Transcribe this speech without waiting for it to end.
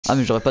Ah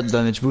mais j'aurais pas de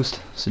damage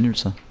boost, c'est nul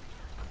ça.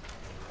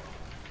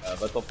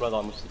 Va t'en plaindre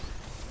à moustique.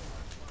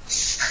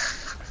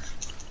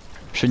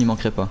 Je n'y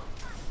manquerai pas.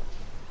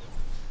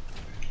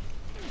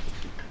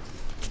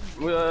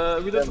 Oui,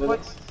 what?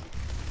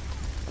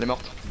 Elle est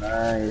morte.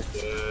 Nice.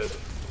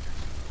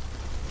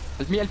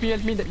 Help me,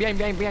 behind.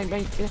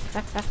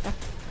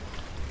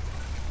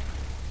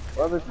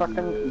 What the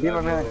fucking... Give me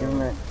a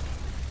minute.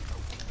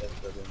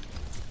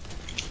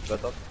 Va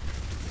top.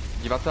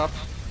 Give up top.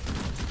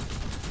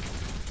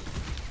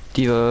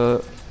 Diva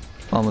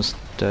almost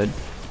dead.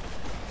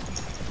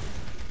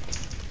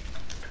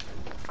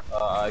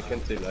 I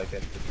can't heal.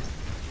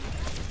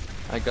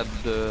 I got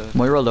the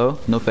Moira low,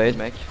 no fade.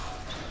 mech.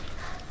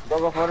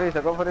 Go for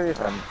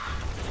Orisa.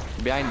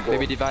 Behind,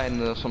 baby Diva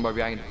and Sombra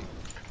behind.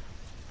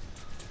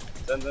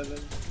 Then.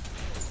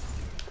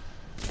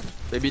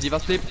 Baby Diva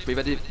sleep,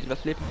 Diva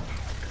sleep.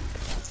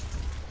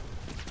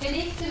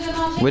 Félix, tu veux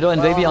manger? Widow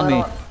and baby on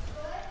me.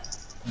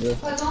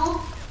 Quoi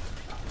donc?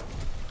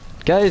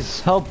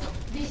 Guys, help!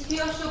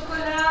 Biscuits au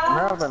chocolat.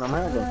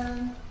 Merde.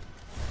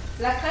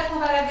 La crêpe, on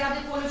va la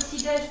garder pour le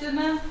petit-déj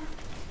demain.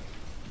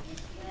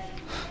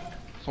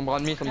 Sombra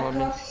ennemi.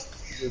 D'accord.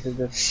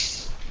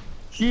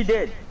 She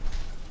dead.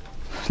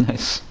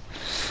 Nice.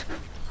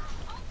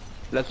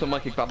 La Sombra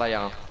quelque part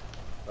derrière.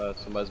 Hein.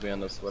 Somebody's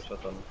behind us. Watch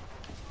out on.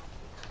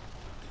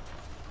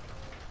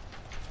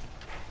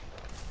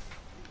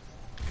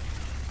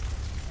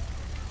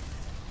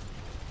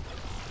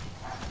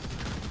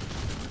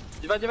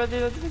 Diva.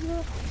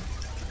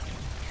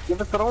 Give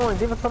us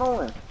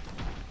throwing.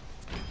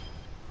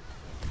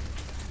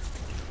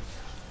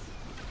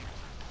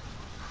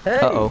 Hey.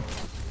 Uh-oh.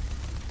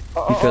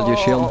 You failed your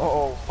shield.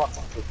 Oh, fuck.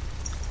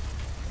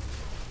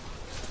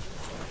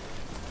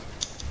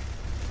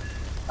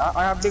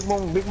 I have big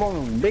bong.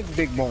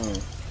 Big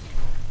bong.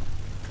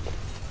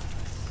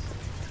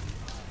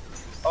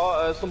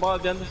 Oh, Sombra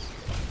behind us.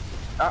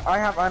 I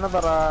have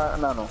another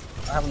nano.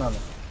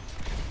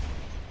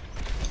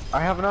 I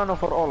have nano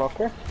for all,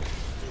 okay?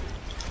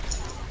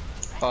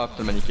 Oh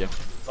putain, maniqué.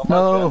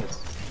 No!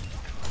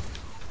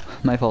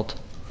 My fault.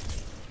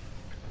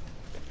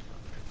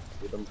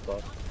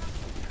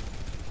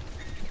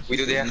 We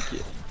do there.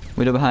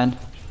 Widow behind.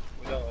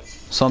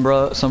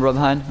 Sombra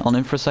behind on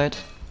infra side.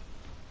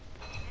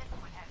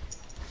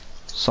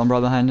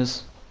 Sombra behind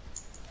us.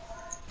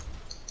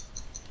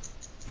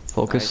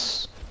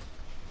 Focus.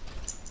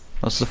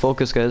 What's the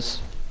focus, guys?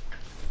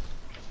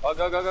 Oh,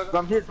 go. Elle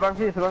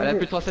a plus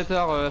de 3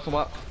 setters,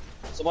 Sombra.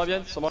 Sombra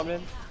bien. Sombra.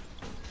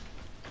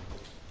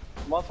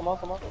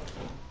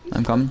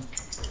 I'm coming.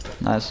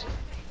 Nice.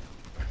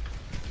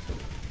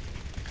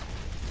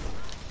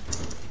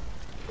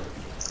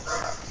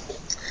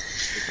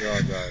 Good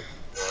job, guys.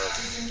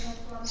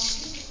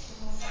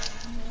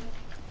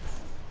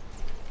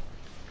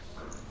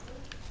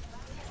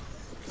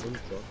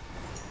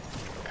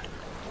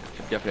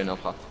 Faites gaffe les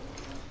infra.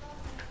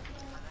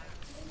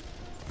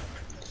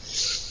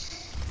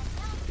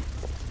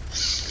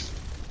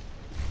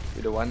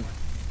 Widow one.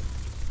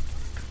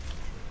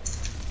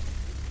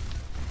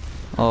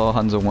 Oh,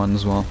 Hanzo 1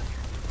 as well.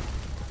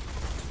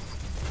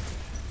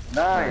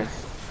 Nice.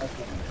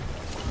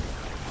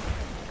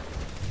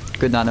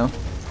 Good nano.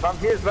 From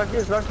here.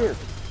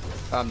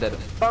 I'm dead.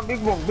 From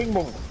big bong. Big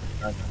bomb.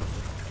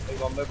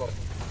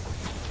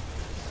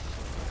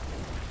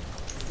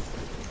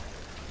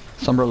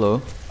 Sombra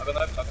low.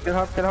 Kill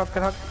hot.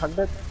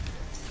 100.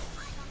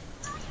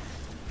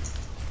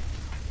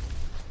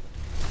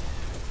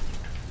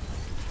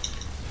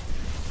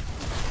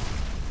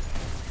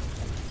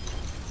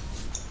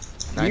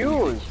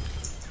 Huge.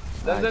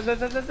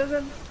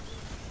 Then.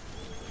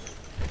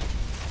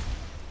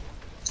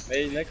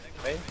 May next.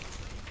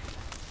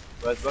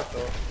 Right back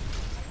or.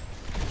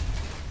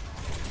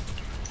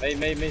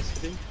 May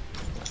sitting.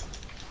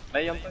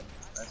 May on back.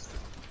 Nice.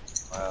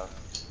 Wow.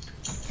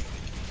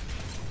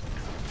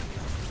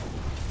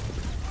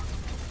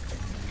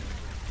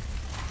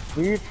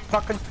 We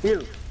fucking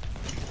kill.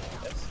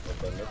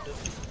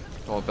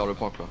 On perd le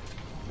point quoi.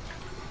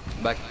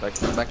 Back,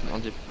 on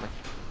dit.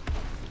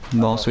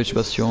 Bon, switch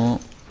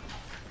Bastion.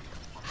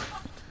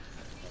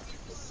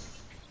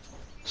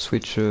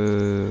 Switch.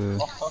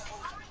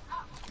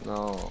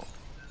 Non.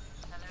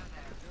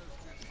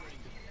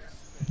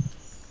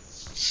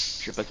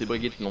 Je vais passer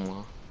Brigitte non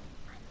moi.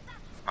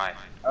 Ouais.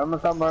 I'm a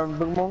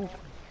big bong.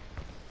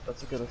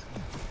 That's okay.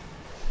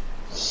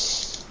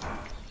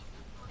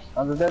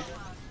 Under that.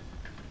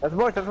 That's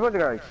boys,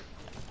 guys.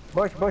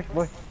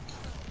 Boys.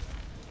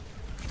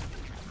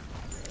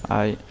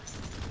 Aye.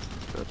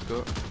 Let's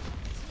go.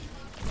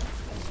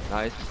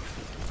 Nice.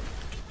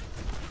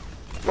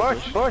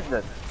 Boys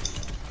that.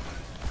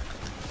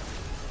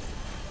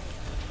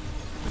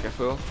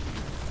 Careful.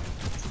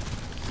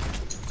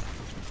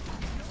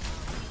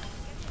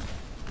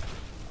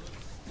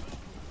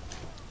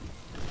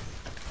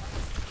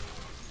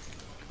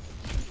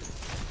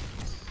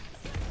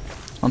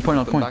 On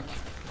point. Back.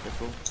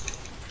 Careful.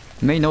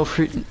 May no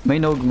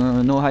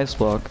heist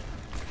block.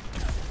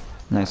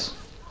 Nice.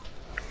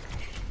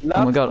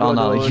 Oh my god,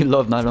 Anna, you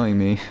love not knowing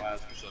me.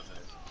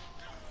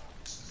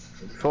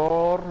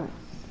 4.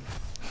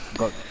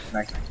 Good.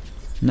 Nice.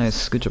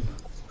 Nice, good job.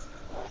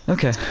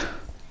 Okay,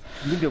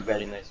 Good job,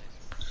 Very guys.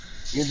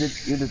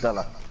 nice. You did a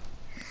lot.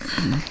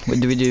 what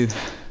do we do?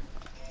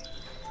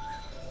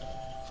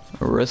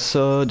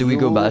 Orisa, do we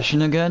go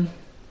Bastion again?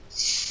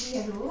 Oui,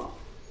 allô?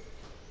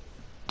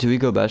 Do we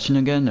go Bastion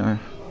again or?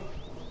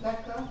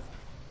 D'accord.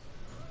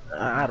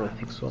 I don't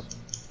think so.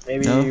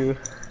 Maybe No? you.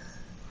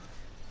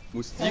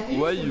 Moustique,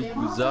 ouais,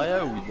 ou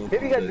Zarya, ou donc.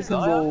 Maybe guys we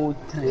can go.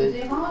 Ça te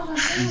dérange un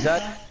peu? Is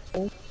that?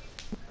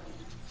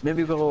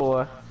 Maybe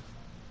go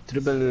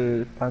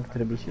triple tank,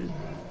 triple shield.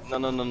 Non,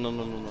 non, non, non,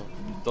 non, non, non.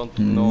 Don't,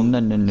 No, non.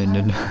 no, no,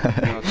 no, no.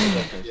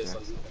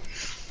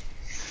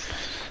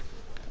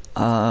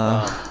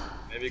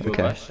 Maybe go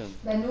Okay. Bastion.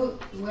 Bah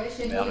nous, ouais,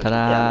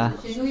 Ta-da.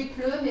 chez nous il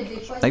pleut, mais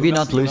des fois Maybe il y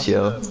a not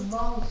Lucio. du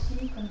vent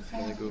aussi, comme ça.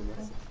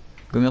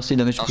 Go merci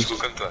damage Non, je boost. joue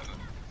comme toi.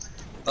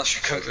 Non, je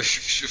suis comme,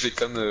 je fais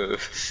comme,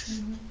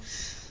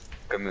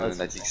 comme Ah,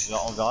 Nadix.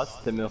 on verra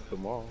si t'es meilleur que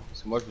moi. Hein.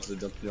 Parce que moi je vous ai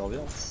bien tenu en bien.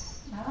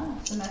 Ah,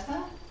 ce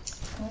matin?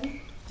 Oui.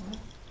 Ouais.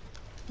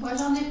 Moi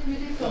j'en ai plus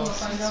des tours,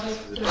 enfin il en reste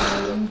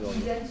une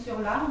dizaine sur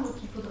l'arbre, donc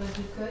il faudrait que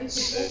je cueille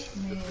peut-être,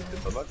 mais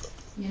C'est pas mal quoi.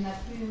 il y en a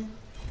plus.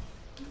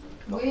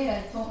 Oui,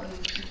 elles sont...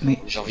 Mais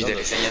J'ai envie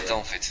d'aller Zayata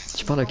en fait.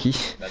 tu parles à qui?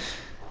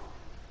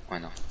 Ouais,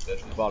 non. Je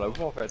vais parler à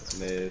vous en fait,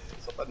 mais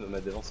c'est sympa de me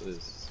mettre devant, c'est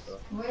pas...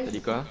 Ouais, T'as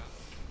dit quoi?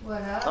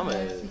 voilà, Non,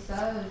 mais- c'est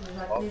ça, j'ai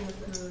appelé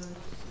parce que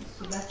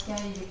Sébastien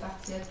il est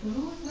parti à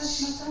Toulouse là,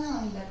 ce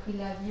matin, il a pris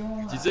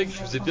l'avion. Tu disais que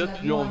je vous ai bien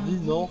tenu en vie,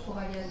 non? Pour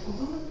aller à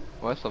Toulouse,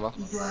 Ouais, ça va.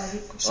 il doit aller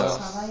pour Ça son va.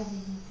 travail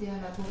visiter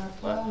un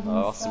laboratoire. Ouais, une on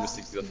va voir si INSA,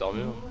 Moustique va faire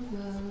mieux.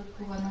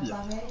 Pour un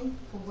appareil,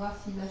 pour voir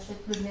s'il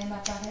achète le même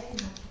appareil,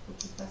 donc il faut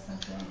qu'il fasse un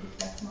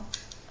déplacement.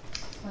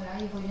 Voilà,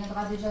 il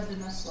reviendra déjà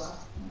demain soir.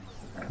 Donc,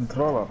 c'est pas-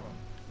 Controller.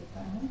 c'est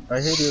pas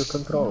long. I hear you,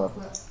 controller.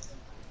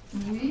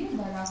 Donc, oui,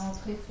 bah, la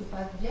rentrée se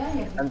passe bien. Il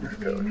y a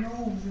beaucoup de réunions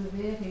où je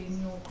vais,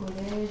 réunions au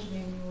collège,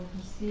 réunions au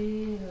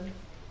lycée.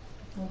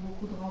 Ils font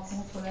beaucoup de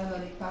rencontres là,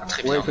 les parents.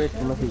 Très bien. Ouais,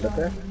 comment tu Déjà en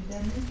l'appelles? début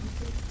d'année,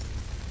 tu sais.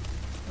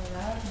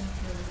 Voilà, donc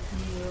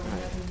puis, on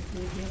a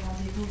des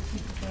rendez-vous aussi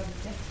pour faire des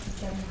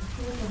certificats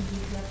médicaux, comme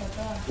je dis à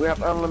papa. We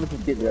have unlimited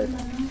kit, guys.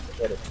 Maintenant,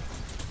 Get it.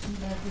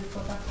 il a 2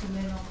 fois par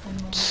semaine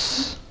l'entraînement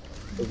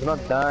de It's not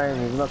time,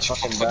 it's not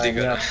fucking trop time.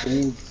 We have dégueulasse.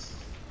 food.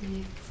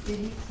 Et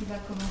Félix, il va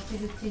commencer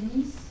le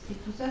tennis. Et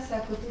tout ça, c'est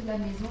à côté de la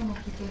maison, donc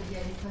ils peuvent y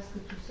aller presque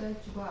tout seul.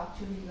 Tu vois,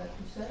 Arthur, il y va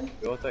tout seul.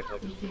 Gros tac, là.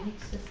 Et Félix,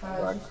 ce sera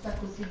Ouais. juste à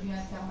côté du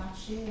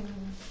Intermarché,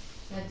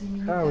 à 10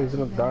 minutes. Ah, à he's pied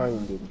not de la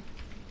dying, maison. dude.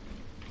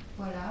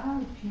 Voilà,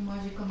 et puis moi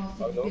j'ai commencé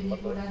Ah du non,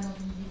 bénévolat dans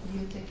une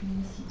bibliothèque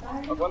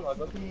municipale. Ah bon, ah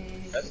bon.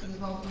 C'était le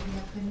vendredi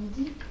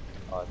après-midi.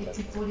 Ah, Et tac.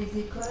 puis pour les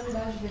écoles,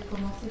 là, je vais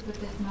commencer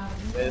peut-être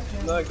mardi. Mais à faire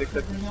Stona, avec des des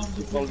claques surveillances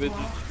qui de sont enlevées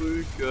devoirs. du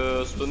truc,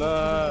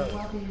 Stona.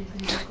 Voir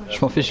des écoles Je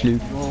m'en fiche, je l'ai eu.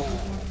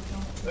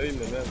 Ah oui,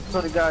 mais même.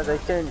 Sorry, guys, I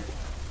can't.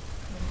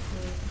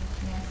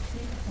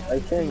 I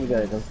can't,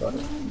 guys, I'm sorry.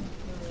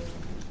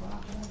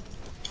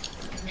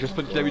 Je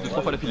spawn qu'il a eu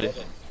 2-3 fois la filée.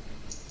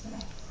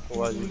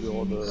 Ouais, du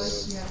bureau de.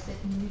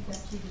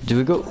 Do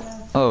we go?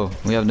 Oh,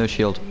 we have no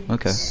shield.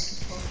 Okay.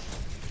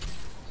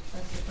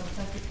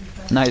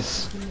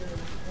 Nice.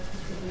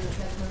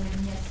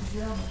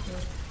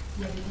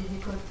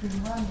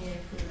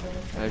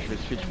 Ouais, je vais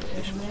switch.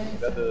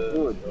 Là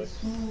de.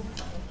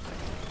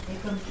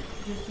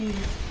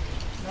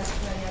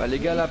 Bah, les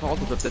gars, là, par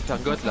contre, on peut peut-être faire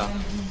goth là.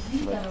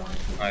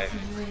 Ouais.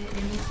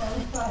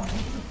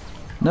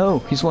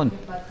 No, he's won.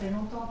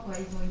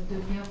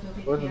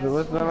 What's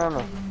the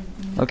banana?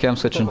 Okay, I'm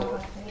switching.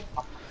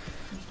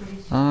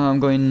 I'm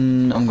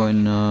going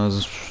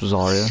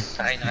Zarya.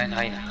 Rein.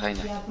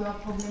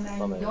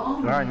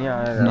 Ryan,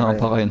 yeah, No,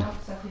 pas Rein.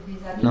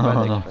 No,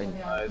 no, no.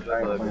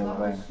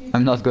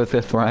 I'm not good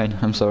with Ryan.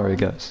 I'm sorry,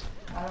 guys.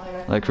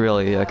 Like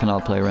really, I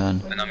cannot play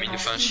Ryan. Non, mais il nous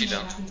fait un shield.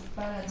 Hein.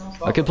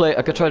 I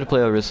could try to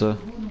play Orisa.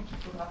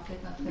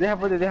 They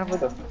have water, they have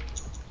water.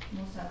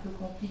 Bon, c'est un peu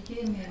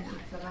compliqué, mais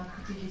ça va me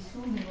coûter des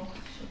sous, mais bon,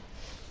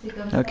 c'est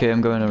comme ça. Ok,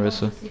 I'm going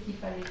Orisa. Je sais qu'il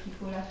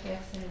faut la faire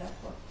celle-là,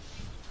 quoi.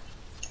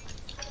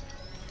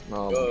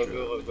 Non, Go, bon,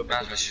 go, go, go.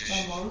 Ah, je me suis.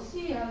 Moi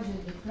aussi, hein,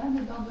 j'ai plein de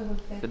dents de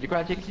refaire. T'as dit quoi,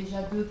 Attic? J'ai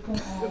déjà 2 ponts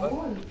en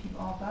haut, et puis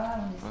en bas,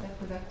 on espère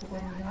que la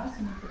couronne ira,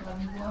 sinon il faudra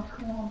nouveau un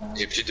pont en bas.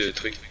 J'ai plus de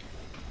trucs.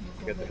 Donc,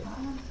 on verra.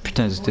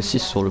 Putain, ils étaient 6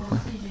 sur le point.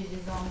 Moi aussi, j'ai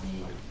des emmené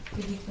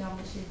Félix est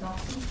emmené chez le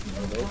dentiste, il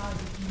veut voir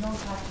des bilans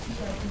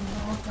gratuits à 12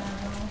 ans, 15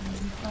 ans,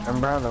 18 ans. I'm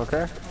brown, okay?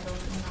 Alors,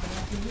 on n'a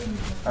rien payé,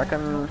 mais I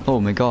can. Oh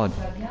my god,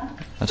 ça va bien.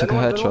 I took a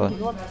headshot. Il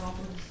va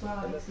vendredi soir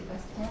avec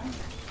Sébastien.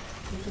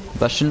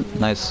 Bastion,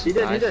 nice. He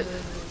did, he did.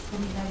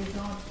 Comme il a les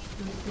dents un petit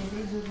peu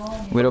serrées devant,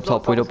 mais Wait up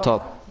top, wait up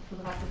top. il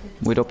faudra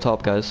peut-être... Wait up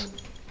top, guys.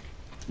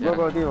 Go,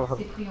 go, deal.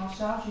 C'est pris en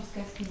charge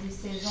jusqu'à ce qu'il ait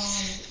 16 ans.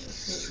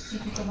 Si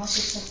tu commences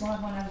le traitement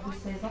avant l'âge de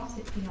 16 ans,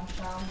 c'est pris en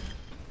charge.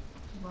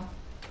 Tu vois.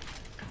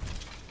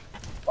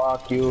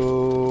 Fuck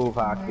you,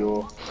 fuck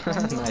you. On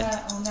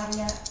a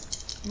rien.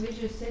 Oui,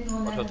 je sais, nous on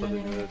a Moi, j'attendais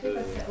jamais rien fait de-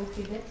 parce qu'au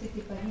Québec,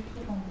 c'était pas du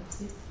tout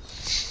remboursé.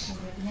 Il n'y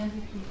avait rien du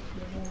tout. Il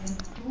n'y avait rien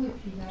du tout. Et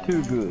puis là, Too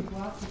il faut good.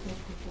 voir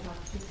peut-être que pour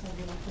acheter ça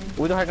de la peine.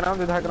 With the high ground,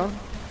 with the high ground.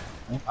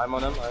 I'm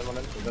on him, so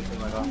that's in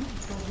my car.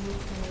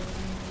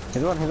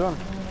 He's one.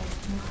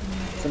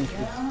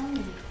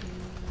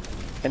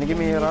 Can you give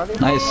me a rally?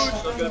 Nice.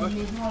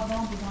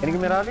 Can you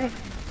give me a rally?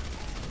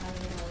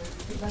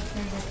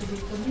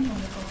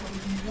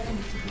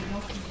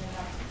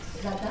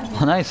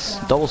 Oh, nice.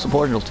 Double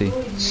support ulti.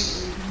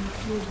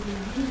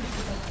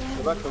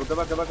 Go back.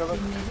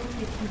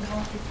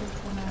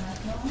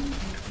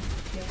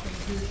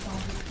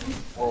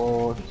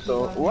 Oh,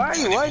 so why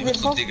they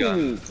fucking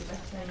me?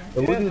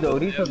 The Woody, the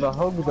Orisa, the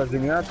Hog, the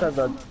Zenyatta,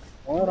 the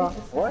Ora,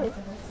 why?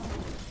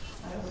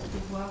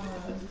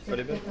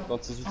 Allez, belle.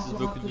 Quand ils utilisent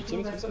beaucoup de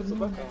victimes, c'est ça, c'est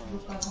pas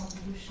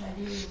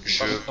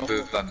Je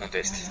peux pas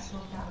contester.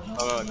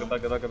 Ah ouais, go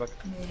back.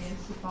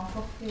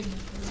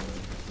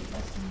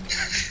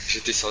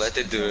 J'étais sur la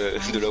tête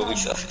de la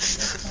Orisa.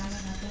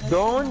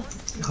 Don't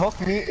hook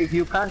me if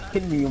you can't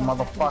kill me, you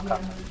motherfucker.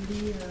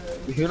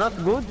 If you're not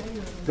good,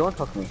 don't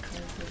hook me.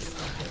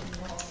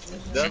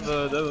 Dev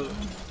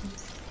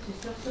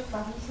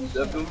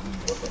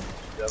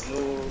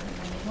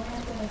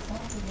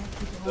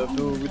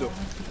no Widow.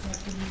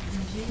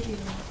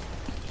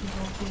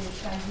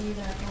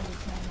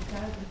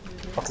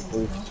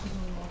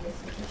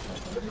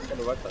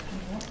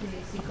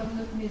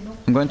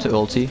 I'm going to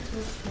ulti.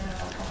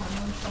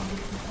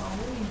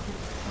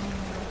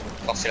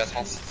 Forcer la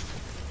trance.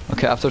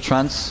 Okay, after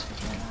trance.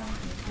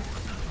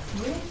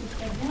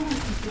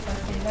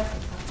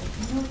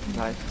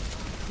 Nice.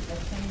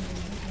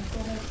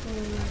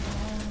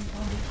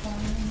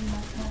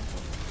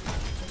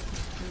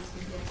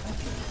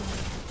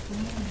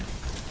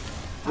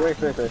 Wait.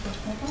 I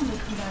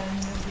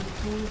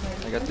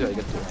got two.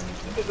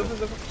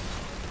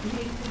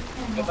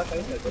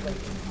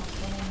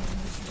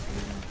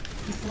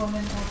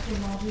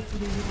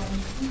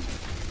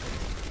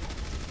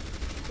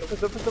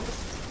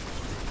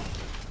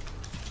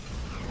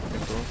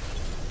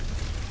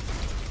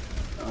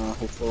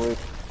 He's so weak.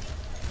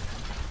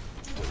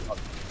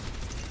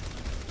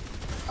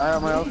 I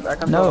am out. I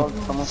can No. go.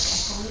 Come on.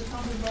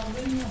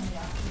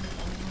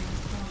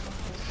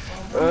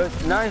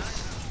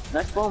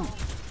 Nice bomb.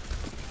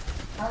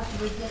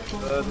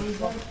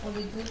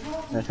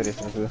 Nice.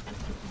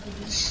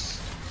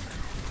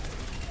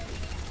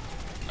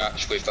 Ah,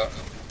 je pouvais pas.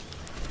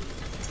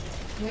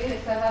 Oui,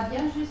 ça va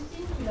bien,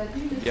 Justine, tu l'as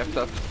vu? Yep,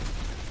 top.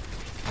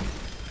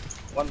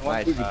 One.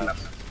 Nice.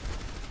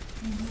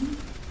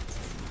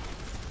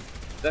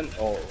 Then,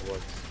 oh,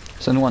 what?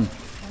 Send one.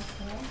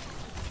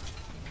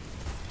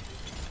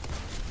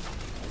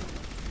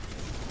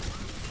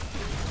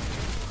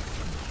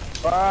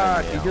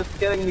 Fuck, he's just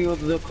killing me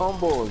with the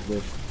combos,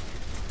 dude.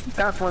 He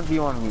can't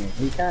 1v1 me.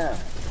 He can't.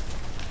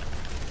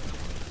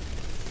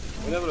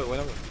 Whenever.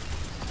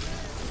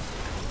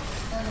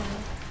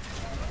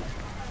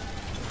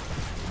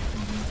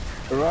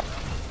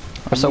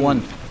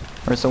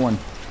 Orisa one.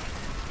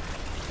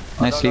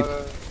 Nice sleep.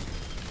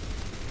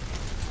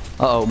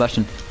 Uh oh,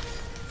 Bastion.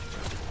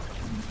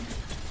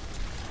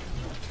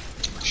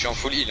 Je suis en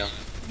full heal. Hein.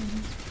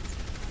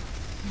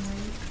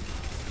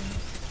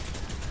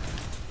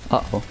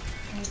 Uh oh.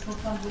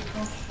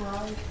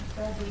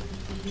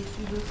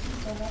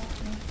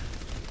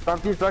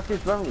 Practice.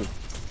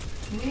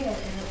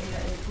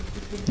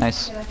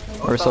 Nice.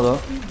 Orisa low.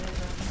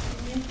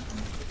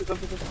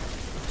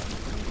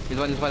 He's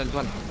one.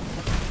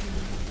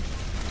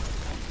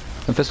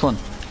 The fifth one.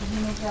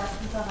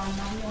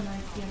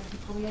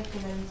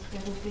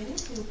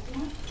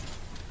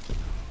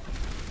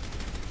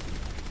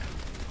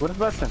 What is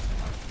Bastion?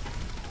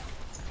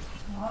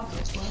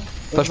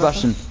 Push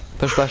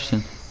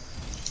Bastion.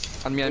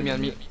 On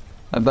me.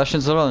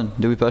 Bastion's alone.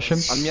 Do we push him?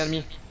 On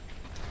me.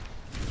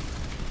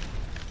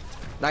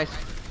 Nice.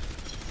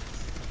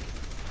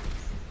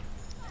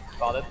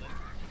 Pardon.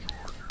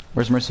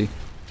 Where's Mercy?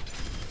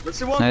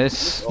 Mercy one.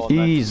 Nice. Oh,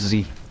 nice.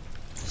 Easy.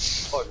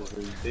 Oh,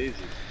 j'ai eu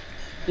Daisy.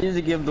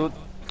 Easy game, dude.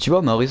 Tu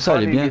vois, mais Orisa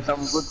elle est bien.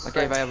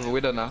 Okay, I have a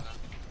widow now.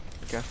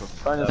 Careful.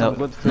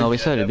 Non,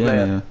 Orisa elle est bien,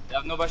 mais... They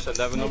have no Bastion.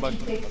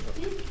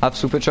 I have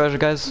super charge,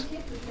 guys.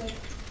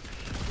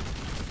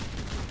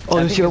 Oh,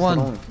 you see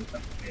one.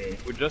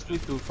 We just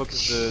need to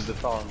focus the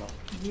tower now.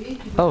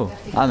 Oh,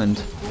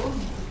 Almond.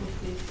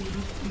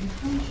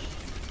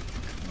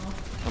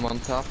 I'm on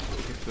top.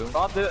 Ça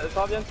va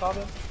bien.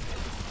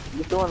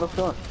 Let's go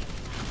on.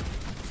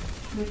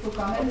 Mais il faut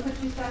quand même que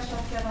tu saches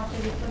en faire un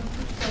téléphone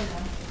toute seule,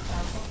 hein. C'est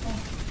important.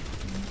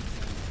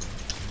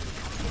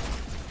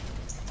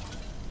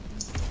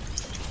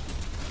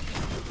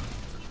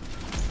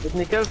 Let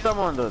me kill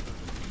someone, dude.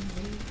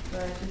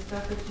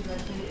 J'espère que tu vas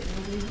le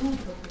résoudre.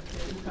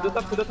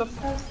 To the top.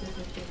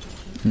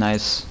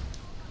 Nice.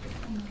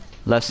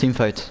 Last team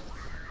fight.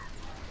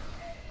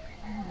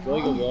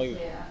 Very good. C'est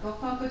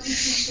important que tu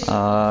puisses...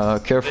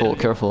 Careful.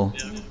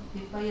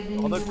 Des fois, il y a des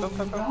niveaux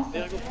Come.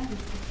 Very good.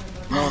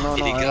 No,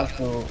 Et les I gars, have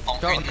to... en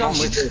une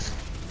manche,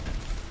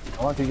 I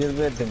want to get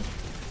rid of him.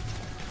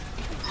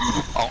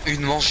 en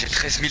une manche, j'ai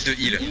 13 000 de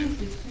heal. Oui,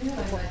 c'est sûr. Elle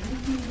m'a dit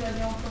que vous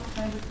avez encore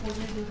plein de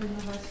projets de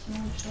rénovation.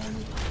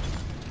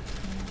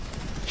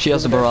 She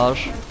has a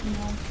barrage.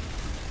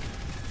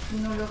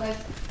 Sinon le reste,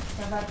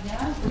 ça va bien.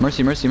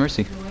 Mercy, mercy,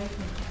 mercy. Joël,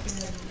 comme tu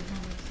sais,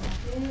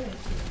 la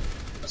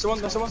liaison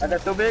de santé, Someone. هذا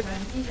تو بيك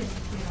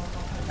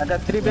هذا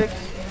 3 بيك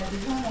elle a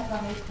déjà un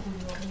appareil pour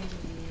ignorer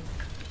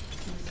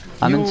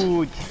les... I'm in.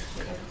 هيوج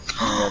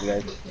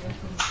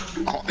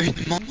En une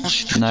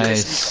manche, tu Nice.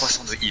 laisses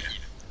 1300 de heal.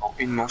 En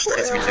une manche,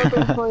 13 000 de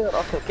heal.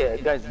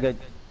 اوكي جايز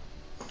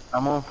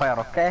I'm on fire,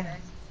 okay?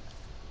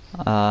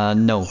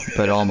 No,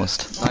 but almost.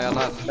 No, you're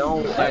not. No,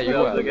 Yeah, you the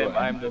will. game,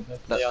 I'm the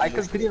best. I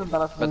can clear the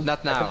last But one.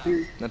 not now.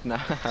 Not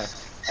now.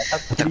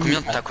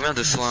 T'as combien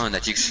de soins,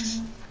 Natix?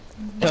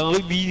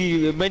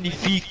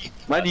 Magnifique,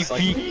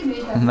 magnifique.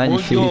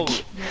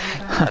 Magnifique.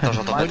 Attends,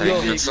 j'entends pas, t'avais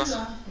combien de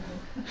soins?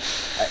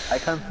 I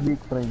can't speak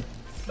French.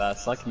 Bah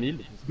 5000.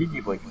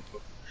 Biggie boy.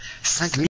 5000.